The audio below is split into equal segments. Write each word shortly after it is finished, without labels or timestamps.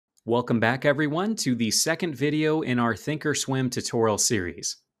Welcome back everyone to the second video in our ThinkorSwim tutorial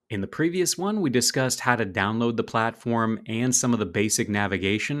series. In the previous one, we discussed how to download the platform and some of the basic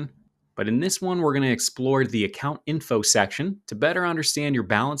navigation. But in this one, we're going to explore the account info section to better understand your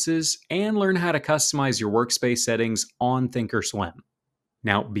balances and learn how to customize your workspace settings on ThinkorSwim.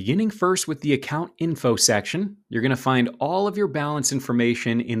 Now, beginning first with the account info section, you're going to find all of your balance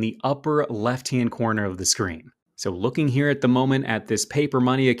information in the upper left-hand corner of the screen. So looking here at the moment at this paper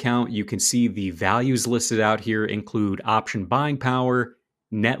money account, you can see the values listed out here include option buying power,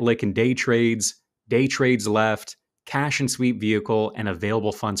 net lick and day trades left, cash and sweep vehicle, and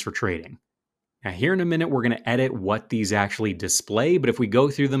available funds for trading. Now here in a minute, we're going to edit what these actually display, but if we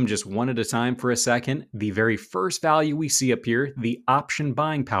go through them just one at a time for a second, the very first value we see up here, the option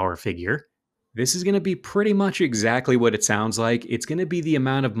buying power figure, this is going to be pretty much exactly what it sounds like. It's going to be the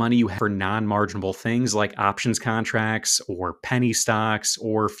amount of money you have for non-marginable things like options contracts or penny stocks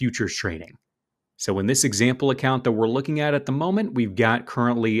or futures trading. So in this example account that we're looking at the moment, we've got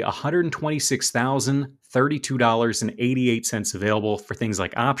currently $126,032.88 available for things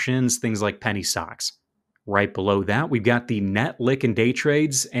like options, things like penny stocks. Right below that, we've got the net lick and day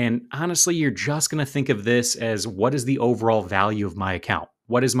trades. And honestly, you're just going to think of this as what is the overall value of my account?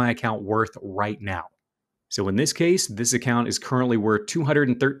 What is my account worth right now? So in this case, this account is currently worth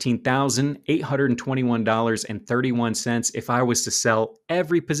 $213,821.31. If I was to sell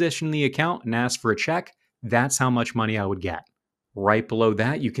every position in the account and ask for a check, that's how much money I would get. Right below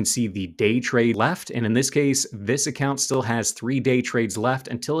that, you can see the day trade left. And in this case, this account still has 3 day trades left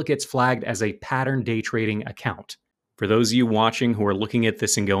until it gets flagged as a pattern day trading account. For those of you watching who are looking at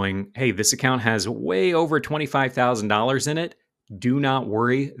this and going, hey, this account has way over $25,000 in it, do not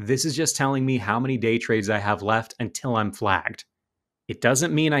worry. This is just telling me how many day trades I have left until I'm flagged. It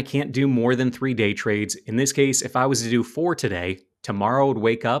doesn't mean I can't do more than 3 day trades. In this case, if I was to do 4 today, tomorrow I would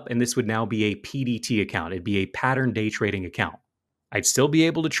wake up and this would now be a PDT account. It'd be a pattern day trading account. I'd still be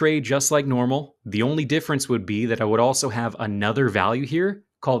able to trade just like normal. The only difference would be that I would also have another value here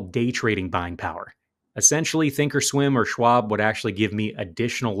called day trading buying power. Essentially, ThinkorSwim or Schwab would actually give me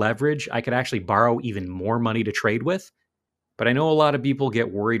additional leverage. I could actually borrow even more money to trade with. But I know a lot of people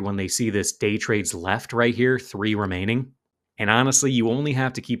get worried when they see this day trades left right here, 3 remaining. And honestly, you only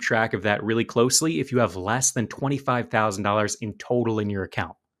have to keep track of that really closely if you have less than $25,000 in total in your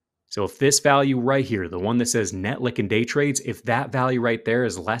account. So if this value right here, the one that says net lick and day trades, if that value right there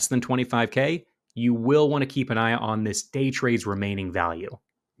is less than 25K, you will want to keep an eye on this day trades remaining value.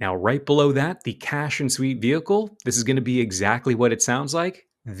 Now, right below that, the cash and sweep vehicle, this is going to be exactly what it sounds like.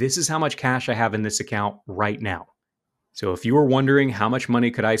 This is how much cash I have in this account right now. So if you were wondering how much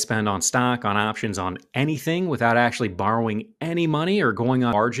money could I spend on stock, on options, on anything without actually borrowing any money or going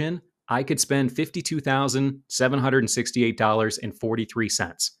on margin, I could spend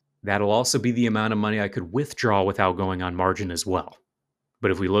 $52,768.43. That'll also be the amount of money I could withdraw without going on margin as well.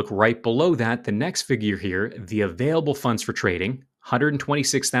 But if we look right below that, the next figure here, the available funds for trading,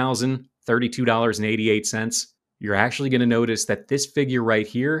 $126,032.88, you're actually going to notice that this figure right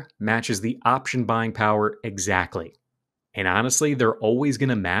here matches the option buying power exactly. And honestly, they're always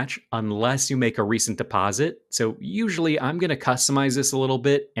going to match unless you make a recent deposit. So usually I'm going to customize this a little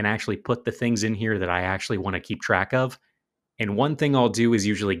bit and actually put the things in here that I actually want to keep track of. And one thing I'll do is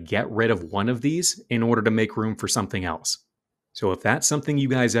usually get rid of one of these in order to make room for something else. So if that's something you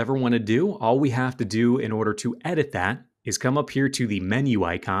guys ever want to do, all we have to do in order to edit that is come up here to the menu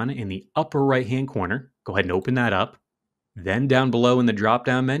icon in the upper right-hand corner. Go ahead and open that up. Then down below in the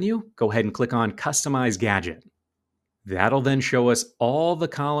drop-down menu, go ahead and click on Customize Gadget. That'll then show us all the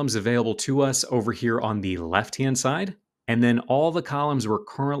columns available to us over here on the left-hand side, and then all the columns we're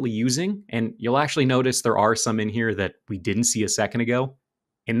currently using. And you'll actually notice there are some in here that we didn't see a second ago.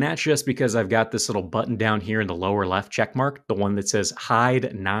 And that's just because I've got this little button down here in the lower left check mark, the one that says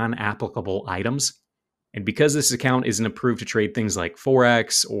Hide Non-Applicable Items. And because this account isn't approved to trade things like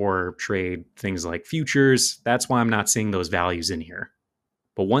Forex or trade things like futures, that's why I'm not seeing those values in here.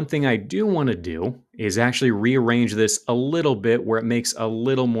 But one thing I do want to do is actually rearrange this a little bit where it makes a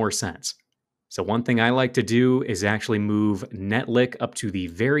little more sense. So one thing I like to do is actually move net lick up to the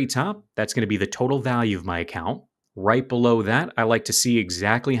very top. That's going to be the total value of my account. Right below that, I like to see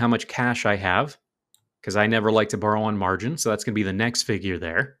exactly how much cash I have because I never like to borrow on margin. So that's going to be the next figure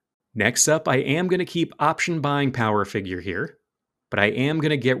there. Next up, I am going to keep option buying power figure here, but I am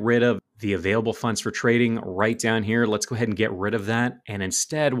going to get rid of the available funds for trading right down here. Let's go ahead and get rid of that. And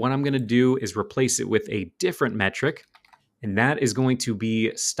instead, what I'm going to do is replace it with a different metric, and that is going to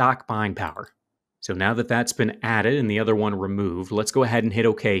be stock buying power. So now that that's been added and the other one removed, let's go ahead and hit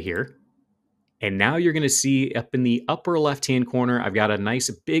OK here. And now you're going to see up in the upper left-hand corner, I've got a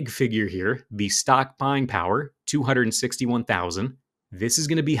nice big figure here, the stock buying power, 261,000. This is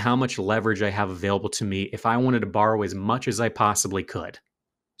going to be how much leverage I have available to me if I wanted to borrow as much as I possibly could.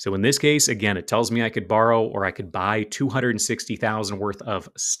 So in this case, again, it tells me I could borrow or I could buy 260,000 worth of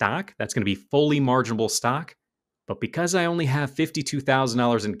stock. That's going to be fully marginable stock. But because I only have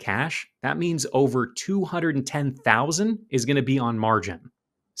 $52,000 in cash, that means over 210,000 is going to be on margin.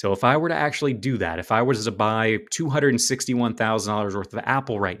 So if I were to actually do that, if I was to buy $261,000 worth of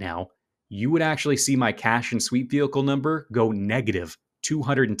Apple right now, you would actually see my cash and sweep vehicle number go negative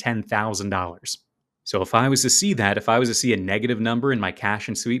 $210,000. So if I was to see that, if I was to see a negative number in my cash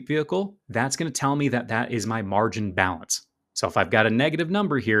and sweep vehicle, that's going to tell me that that is my margin balance. So if I've got a negative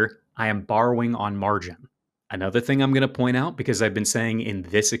number here, I am borrowing on margin. Another thing I'm going to point out, because I've been saying in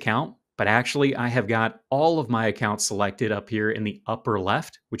this account, but actually I have got all of my accounts selected up here in the upper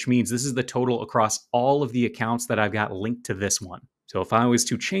left, which means this is the total across all of the accounts that I've got linked to this one. So if I was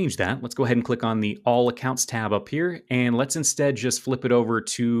to change that, let's go ahead and click on the All Accounts tab up here, and let's instead just flip it over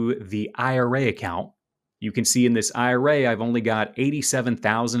to the IRA account. You can see in this IRA, I've only got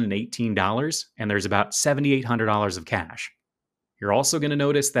 $87,018, and there's about $7,800 of cash. You're also going to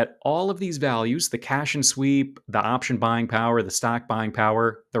notice that all of these values, the cash and sweep, the option buying power, the stock buying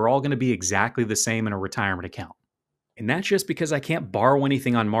power, they're all going to be exactly the same in a retirement account. And that's just because I can't borrow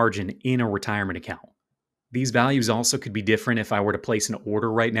anything on margin in a retirement account. These values also could be different if I were to place an order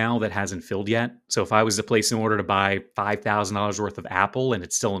right now that hasn't filled yet. So if I was to place an order to buy $5,000 worth of Apple and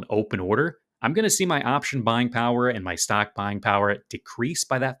it's still an open order, I'm going to see my option buying power and my stock buying power decrease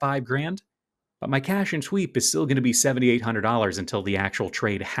by that $5,000. But my cash and sweep is still going to be $7,800 until the actual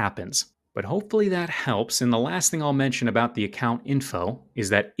trade happens. But hopefully that helps. And the last thing I'll mention about the account info is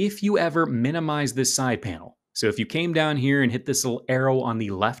that if you ever minimize this side panel, so if you came down here and hit this little arrow on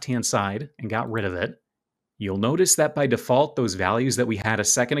the left-hand side and got rid of it, you'll notice that by default, those values that we had a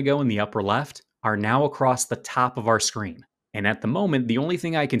second ago in the upper left are now across the top of our screen. And at the moment, the only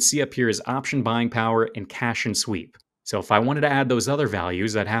thing I can see up here is option buying power and cash and sweep. So if I wanted to add those other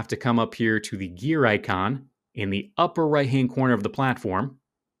values, I'd have to come up here to the gear icon in the upper right-hand corner of the platform.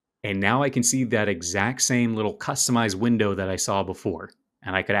 And now I can see that exact same little customized window that I saw before.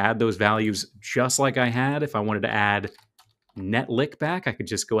 And I could add those values just like I had. If I wanted to add net lick back, I could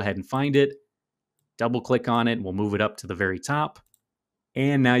just go ahead and find it, double click on it, and we'll move it up to the very top.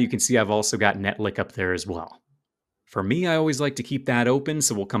 And now you can see I've also got net lick up there as well. For me, I always like to keep that open,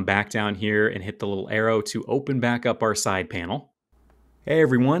 so we'll come back down here and hit the little arrow to open back up our side panel. Hey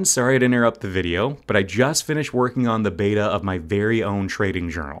everyone, sorry to interrupt the video, but I just finished working on the beta of my very own trading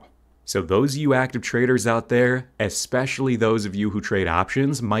journal. So those of you active traders out there, especially those of you who trade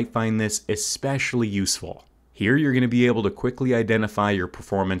options, might find this especially useful. Here you're going to be able to quickly identify your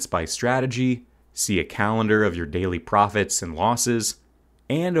performance by strategy, see a calendar of your daily profits and losses,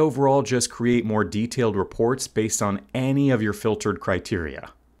 and overall just create more detailed reports based on any of your filtered criteria.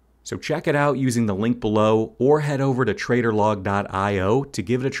 So check it out using the link below or head over to traderlog.io to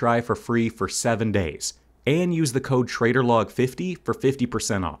give it a try for free for 7 days and use the code TraderLog50 for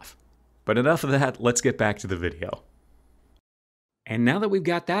 50% off. But enough of that, let's get back to the video. And now that we've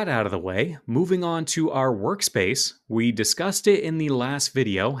got that out of the way, moving on to our workspace, we discussed it in the last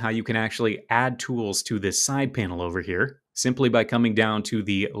video, how you can actually add tools to this side panel over here, simply by coming down to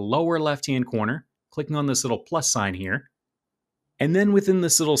the lower left-hand corner, clicking on this little plus sign here. And then within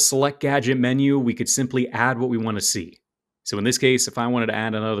this little select gadget menu, we could simply add what we want to see. So in this case, if I wanted to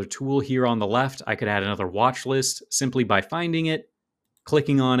add another tool here on the left, I could add another watch list simply by finding it,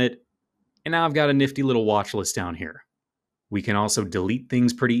 clicking on it, and now I've got a nifty little watch list down here. We can also delete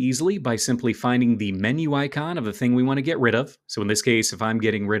things pretty easily by simply finding the menu icon of the thing we want to get rid of. So in this case, if I'm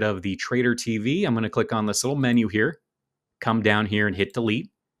getting rid of the Trader TV, I'm going to click on this little menu here, come down here and hit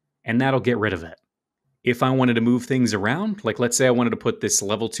delete, and that'll get rid of it. If I wanted to move things around, like let's say I wanted to put this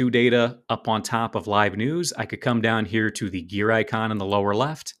level 2 data up on top of live news, I could come down here to the gear icon in the lower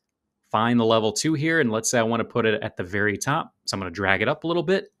left, find the level 2 here, and let's say I want to put it at the very top. So I'm going to drag it up a little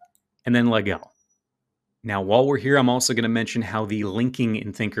bit and then let go. Now, while we're here, I'm also going to mention how the linking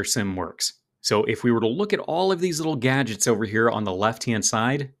in ThinkorSwim works. So if we were to look at all of these little gadgets over here on the left-hand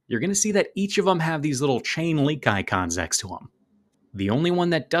side, you're going to see that each of them have these little chain link icons next to them. The only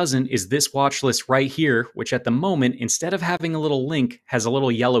one that doesn't is this watch list right here, which at the moment, instead of having a little link, has a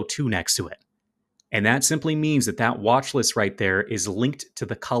little yellow 2 next to it. And that simply means that that watch list right there is linked to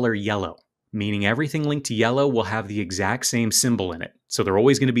the color yellow, meaning everything linked to yellow will have the exact same symbol in it. So they're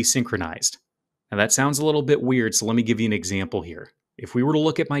always going to be synchronized. Now that sounds a little bit weird, so let me give you an example here. If we were to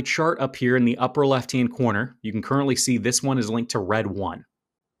look at my chart up here in the upper left-hand corner, you can currently see this one is linked to red 1.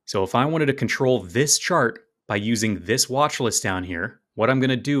 So if I wanted to control this chart by using this watch list down here, what I'm going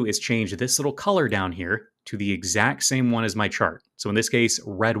to do is change this little color down here to the exact same one as my chart. So in this case,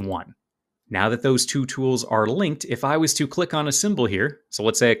 red 1. Now that those two tools are linked, if I was to click on a symbol here, so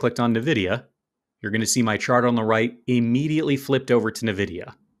let's say I clicked on NVIDIA, you're going to see my chart on the right immediately flipped over to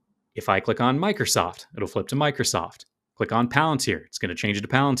NVIDIA. If I click on Microsoft, it'll flip to Microsoft. Click on Palantir, it's going to change it to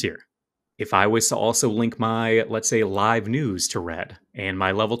Palantir. If I was to also link my, let's say, live news to red and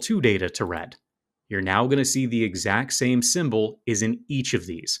my level 2 data to red, you're now going to see the exact same symbol is in each of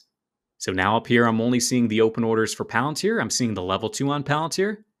these. So now up here, I'm only seeing the open orders for Palantir. I'm seeing the level 2 on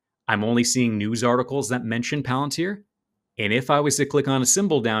Palantir. I'm only seeing news articles that mention Palantir. And if I was to click on a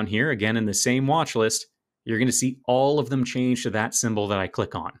symbol down here, again in the same watch list, you're going to see all of them change to that symbol that I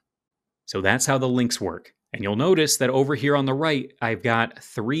click on. So that's how the links work. And you'll notice that over here on the right, I've got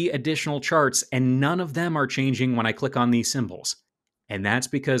 3 additional charts and none of them are changing when I click on these symbols. And that's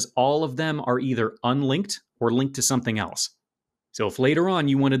because all of them are either unlinked or linked to something else. So if later on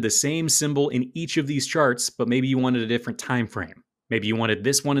you wanted the same symbol in each of these charts, but maybe you wanted a different time frame. Maybe you wanted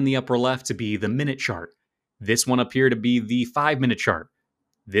this one in the upper left to be the minute chart, this one up here to be the 5-minute chart,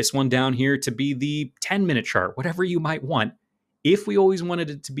 this one down here to be the 10-minute chart, whatever you might want. If we always wanted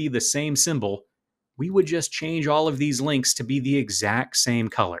it to be the same symbol, we would just change all of these links to be the exact same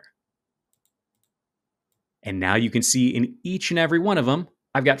color. And now you can see in each and every one of them,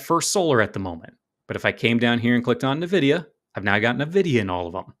 I've got First Solar at the moment. But if I came down here and clicked on NVIDIA, I've now got NVIDIA in all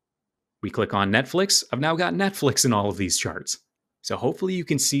of them. We click on Netflix, I've now got Netflix in all of these charts. So hopefully you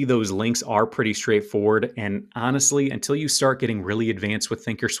can see those links are pretty straightforward. And honestly, until you start getting really advanced with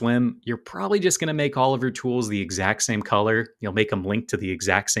ThinkorSwim, you're probably just going to make all of your tools the exact same color. You'll make them link to the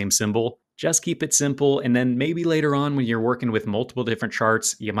exact same symbol. Just keep it simple. And then maybe later on when you're working with multiple different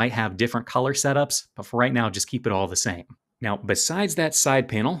charts, you might have different color setups. But for right now, just keep it all the same. Now, besides that side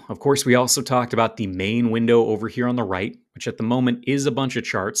panel, of course, we also talked about the main window over here on the right, which at the moment is a bunch of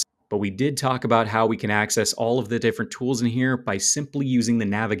charts. But we did talk about how we can access all of the different tools in here by simply using the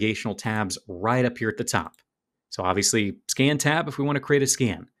navigational tabs right up here at the top. So obviously, Scan tab if we want to create a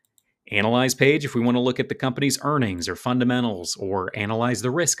scan. Analyze page if we want to look at the company's earnings or fundamentals or analyze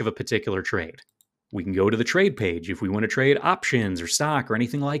the risk of a particular trade. We can go to the trade page if we want to trade options or stock or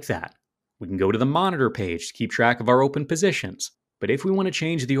anything like that. We can go to the monitor page to keep track of our open positions. But if we want to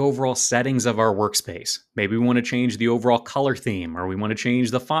change the overall settings of our workspace, maybe we want to change the overall color theme, or we want to change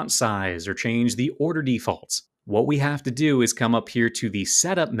the font size, or change the order defaults, what we have to do is come up here to the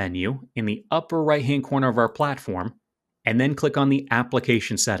Setup menu in the upper right-hand corner of our platform, and then click on the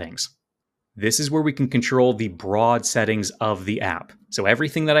Application Settings. This is where we can control the broad settings of the app. So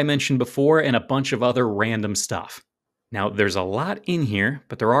everything that I mentioned before and a bunch of other random stuff. Now, there's a lot in here,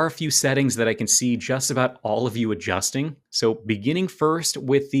 but there are a few settings that I can see just about all of you adjusting. So beginning first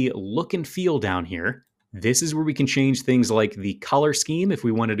with the look and feel down here, this is where we can change things like the color scheme if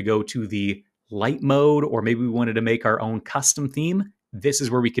we wanted to go to the light mode, or maybe we wanted to make our own custom theme. This is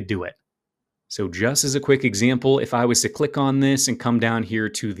where we could do it. So just as a quick example, if I was to click on this and come down here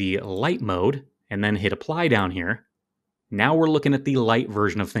to the light mode and then hit apply down here, now we're looking at the light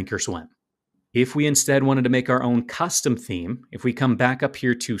version of ThinkorSwim. If we instead wanted to make our own custom theme, if we come back up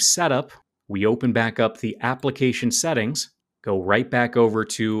here to Setup, we open back up the Application Settings, go right back over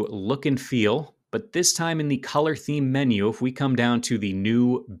to Look and Feel, but this time in the Color Theme menu, if we come down to the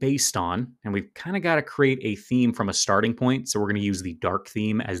New Based On, and we've kind of got to create a theme from a starting point, so we're going to use the dark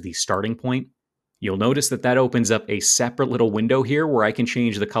theme as the starting point. You'll notice that that opens up a separate little window here where I can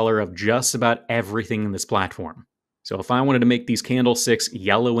change the color of just about everything in this platform. So if I wanted to make these candlesticks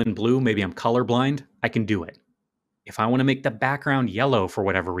yellow and blue, maybe I'm colorblind, I can do it. If I want to make the background yellow for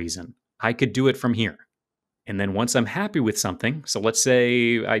whatever reason, I could do it from here. And then once I'm happy with something, so let's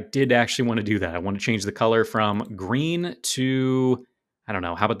say I did actually want to do that. I want to change the color from green to, I don't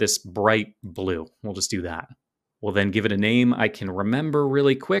know, how about this bright blue? We'll just do that. We'll then give it a name I can remember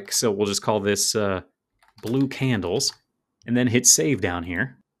really quick. So we'll just call this blue candles and then hit save down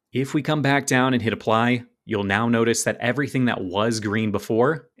here. If we come back down and hit apply, you'll now notice that everything that was green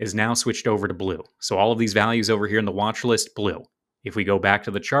before is now switched over to blue. So all of these values over here in the watch list, blue. If we go back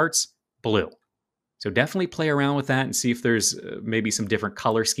to the charts, blue. So definitely play around with that and see if there's maybe some different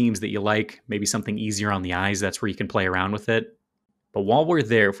color schemes that you like, maybe something easier on the eyes. That's where you can play around with it. But while we're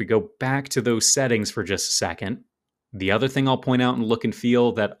there, if we go back to those settings for just a second, the other thing I'll point out and look and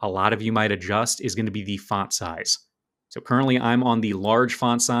feel that a lot of you might adjust is going to be the font size. So currently I'm on the large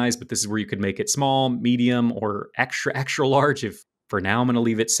font size, but this is where you could make it small, medium, or extra, extra large. If for now, I'm going to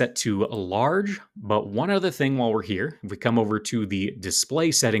leave it set to large. But one other thing while we're here, if we come over to the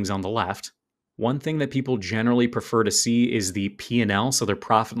display settings on the left, One thing that people generally prefer to see is the P&L, so their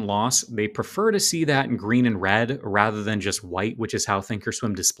profit and loss. They prefer to see that in green and red rather than just white, which is how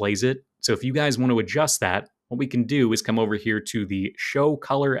ThinkorSwim displays it. So if you guys want to adjust that, what we can do is come over here to the Show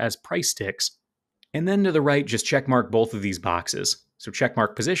Color as Price Ticks, and then to the right, just check mark both of these boxes. So check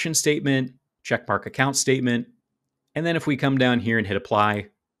mark Position Statement, check mark Account Statement, and then if we come down here and hit Apply,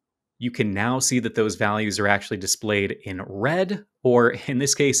 you can now see that those values are actually displayed in red, or in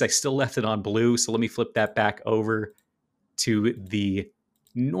this case, I still left it on blue. So let me flip that back over to the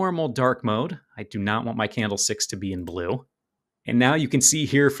normal dark mode. I do not want my candlesticks to be in blue. And now you can see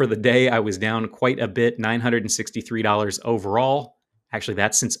here for the day, I was down quite a bit, $963 overall. Actually,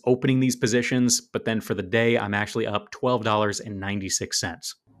 that's since opening these positions. But then for the day, I'm actually up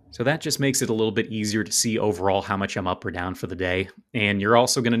 $12.96. So that just makes it a little bit easier to see overall how much I'm up or down for the day. And you're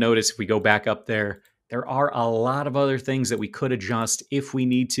also going to notice if we go back up there, there are a lot of other things that we could adjust if we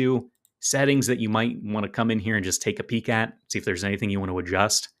need to. Settings that you might want to come in here and just take a peek at, see if there's anything you want to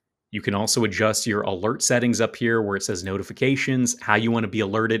adjust. You can also adjust your alert settings up here where it says notifications, how you want to be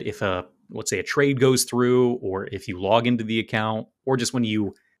alerted if let's say a trade goes through, or if you log into the account, or just when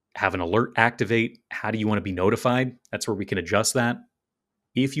you have an alert activate, how do you want to be notified? That's where we can adjust that.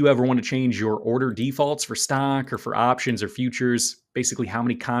 If you ever want to change your order defaults for stock or for options or futures, basically how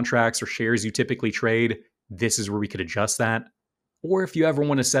many contracts or shares you typically trade, this is where we could adjust that. Or if you ever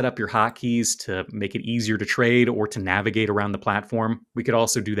want to set up your hotkeys to make it easier to trade or to navigate around the platform, we could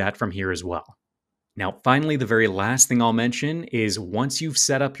also do that from here as well. Now, finally, the very last thing I'll mention is once you've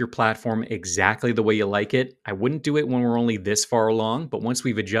set up your platform exactly the way you like it, I wouldn't do it when we're only this far along, but once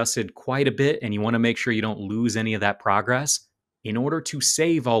we've adjusted quite a bit and you want to make sure you don't lose any of that progress, in order to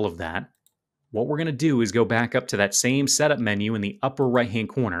save all of that, what we're going to do is go back up to that same setup menu in the upper right-hand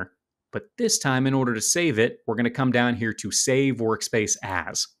corner. But this time, in order to save it, we're going to come down here to Save Workspace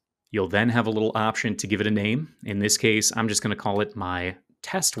As. You'll then have a little option to give it a name. In this case, I'm just going to call it my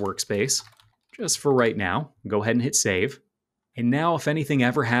test workspace, just for right now. Go ahead and hit Save. And now if anything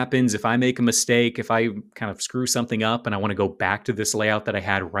ever happens, if I make a mistake, if I kind of screw something up and I want to go back to this layout that I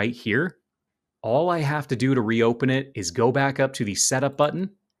had right here, all I have to do to reopen it is go back up to the Setup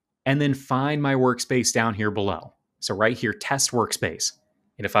button and then find my workspace down here below. So right here, Test Workspace.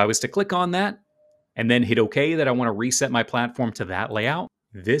 And if I was to click on that and then hit OK that I want to reset my platform to that layout,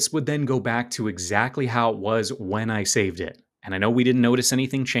 this would then go back to exactly how it was when I saved it. And I know we didn't notice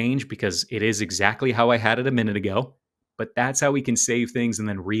anything change because it is exactly how I had it a minute ago, but that's how we can save things and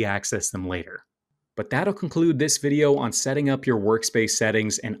then re-access them later. But that'll conclude this video on setting up your workspace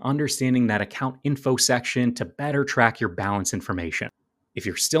settings and understanding that account info section to better track your balance information. If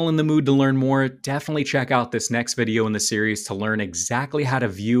you're still in the mood to learn more, definitely check out this next video in the series to learn exactly how to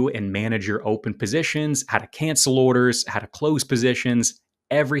view and manage your open positions, how to cancel orders, how to close positions,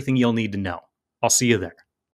 everything you'll need to know. I'll see you there.